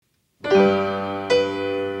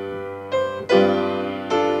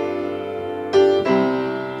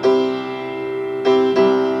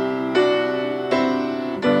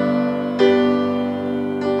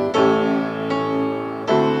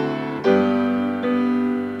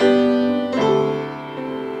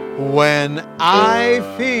When I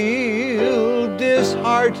feel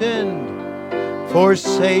disheartened,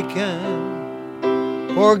 forsaken,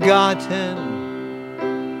 forgotten,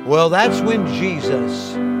 well, that's when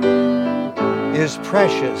Jesus is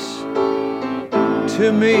precious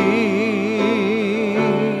to me.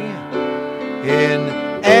 In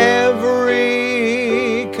every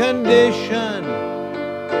condition,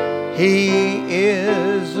 He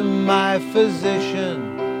is my physician.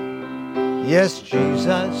 Yes,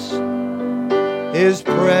 Jesus is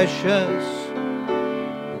precious,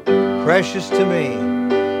 precious to me.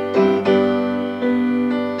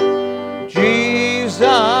 Jesus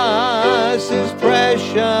is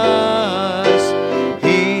precious.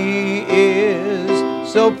 He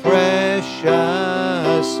is so precious.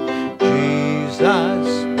 Jesus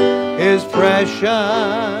is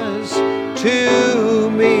precious to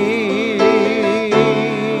me.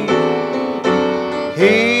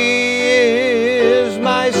 He is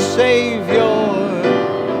my Savior,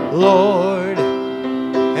 Lord,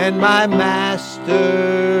 and my Master.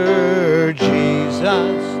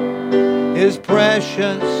 Jesus is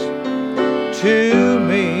precious to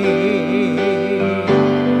me.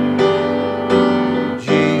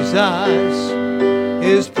 Jesus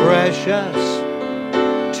is precious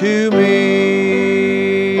to me.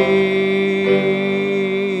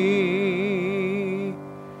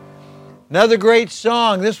 Another great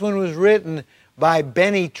song. This one was written by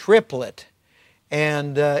Benny Triplett,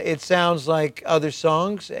 and it sounds like other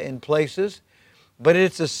songs in places, but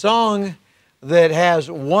it's a song that has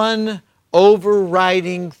one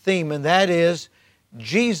overriding theme, and that is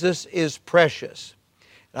Jesus is precious.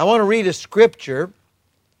 And I want to read a scripture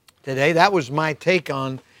today. That was my take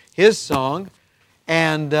on his song,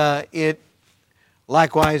 and it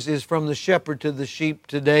likewise is from the shepherd to the sheep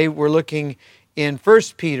today. We're looking in 1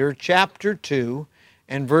 Peter chapter 2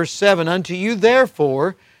 and verse 7. Unto you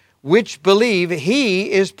therefore which believe, He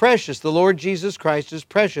is precious. The Lord Jesus Christ is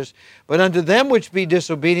precious. But unto them which be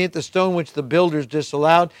disobedient, the stone which the builders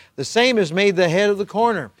disallowed, the same is made the head of the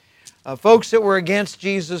corner. Folks that were against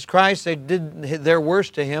Jesus Christ, they did their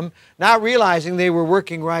worst to Him, not realizing they were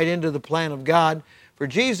working right into the plan of God for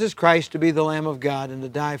Jesus Christ to be the Lamb of God and to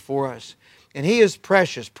die for us. And He is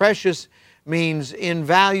precious. Precious means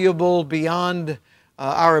invaluable, beyond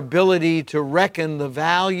our ability to reckon the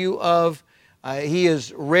value of. He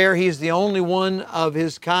is rare. He is the only one of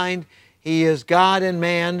His kind. He is God and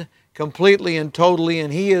man completely and totally,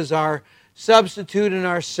 and He is our substitute and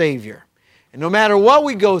our Savior. And no matter what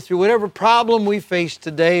we go through, whatever problem we face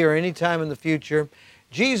today or any time in the future,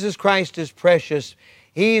 Jesus Christ is precious.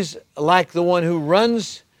 He's like the one who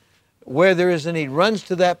runs where there is a need, runs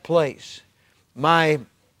to that place. My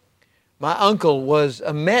uncle was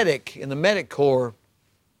a medic in the Medic Corps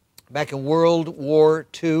back in World War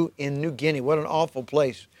II in New Guinea. What an awful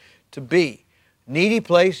place to be. Needy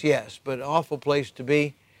place, yes, but an awful place to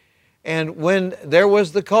be. And when there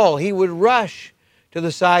was the call, he would rush to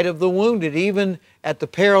the side of the wounded, even at the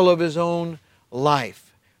peril of his own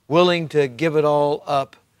life, willing to give it all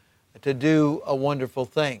up to do a wonderful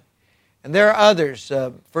thing. And there are others,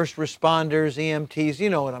 first responders, EMTs, you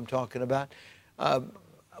know what I'm talking about.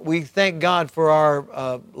 We thank God for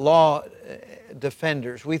our law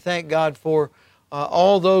defenders. We thank God for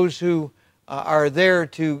all those who are there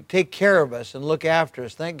to take care of us and look after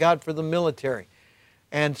us. Thank God for the military.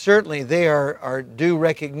 And certainly they are due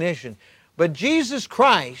recognition. But Jesus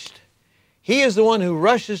Christ, He is the one who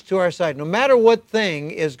rushes to our side. No matter what thing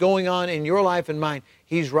is going on in your life and mine,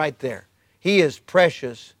 He's right there. He is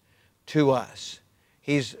precious to us.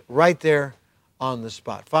 He's right there on the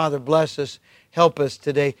spot. Father, bless us. Help us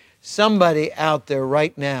today. Somebody out there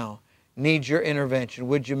right now needs Your intervention.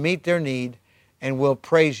 Would You meet their need? And we'll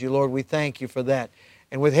praise You, Lord. We thank You for that.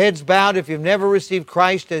 And with heads bowed, if you've never received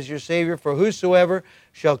Christ as your Savior, for whosoever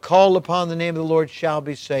shall call upon the name of the Lord shall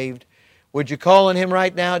be saved. Would you call on Him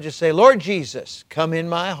right now? Just say, Lord Jesus, come in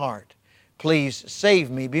my heart. Please save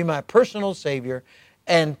me, be my personal Savior,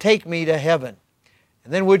 and take me to heaven.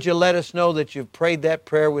 And then would you let us know that you've prayed that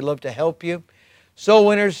prayer? We'd love to help you. Soul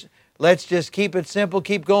winners, let's just keep it simple.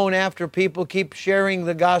 Keep going after people. Keep sharing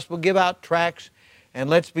the gospel. Give out tracts. And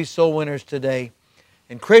let's be soul winners today.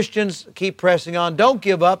 And Christians, keep pressing on. Don't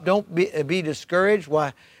give up. Don't be discouraged.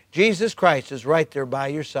 Why? Jesus Christ is right there by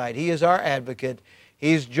your side. He is our advocate.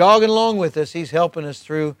 He's jogging along with us. He's helping us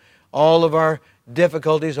through all of our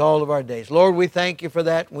difficulties, all of our days. Lord, we thank You for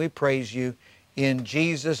that, and we praise You in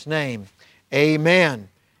Jesus' name. Amen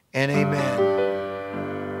and amen.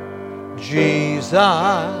 Jesus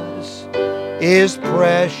is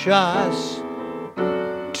precious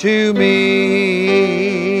to me.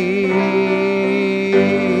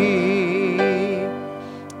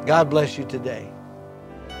 God God bless you today.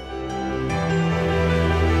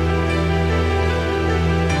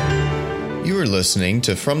 You are listening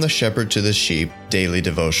to From the Shepherd to the Sheep Daily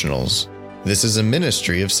Devotionals. This is a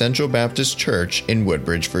ministry of Central Baptist Church in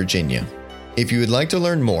Woodbridge, Virginia. If you would like to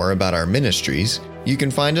learn more about our ministries, you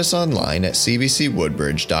can find us online at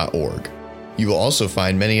cbcwoodbridge.org. You will also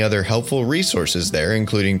find many other helpful resources there,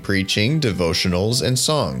 including preaching, devotionals, and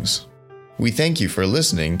songs. We thank you for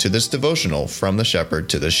listening to this devotional From the Shepherd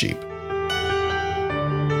to the Sheep.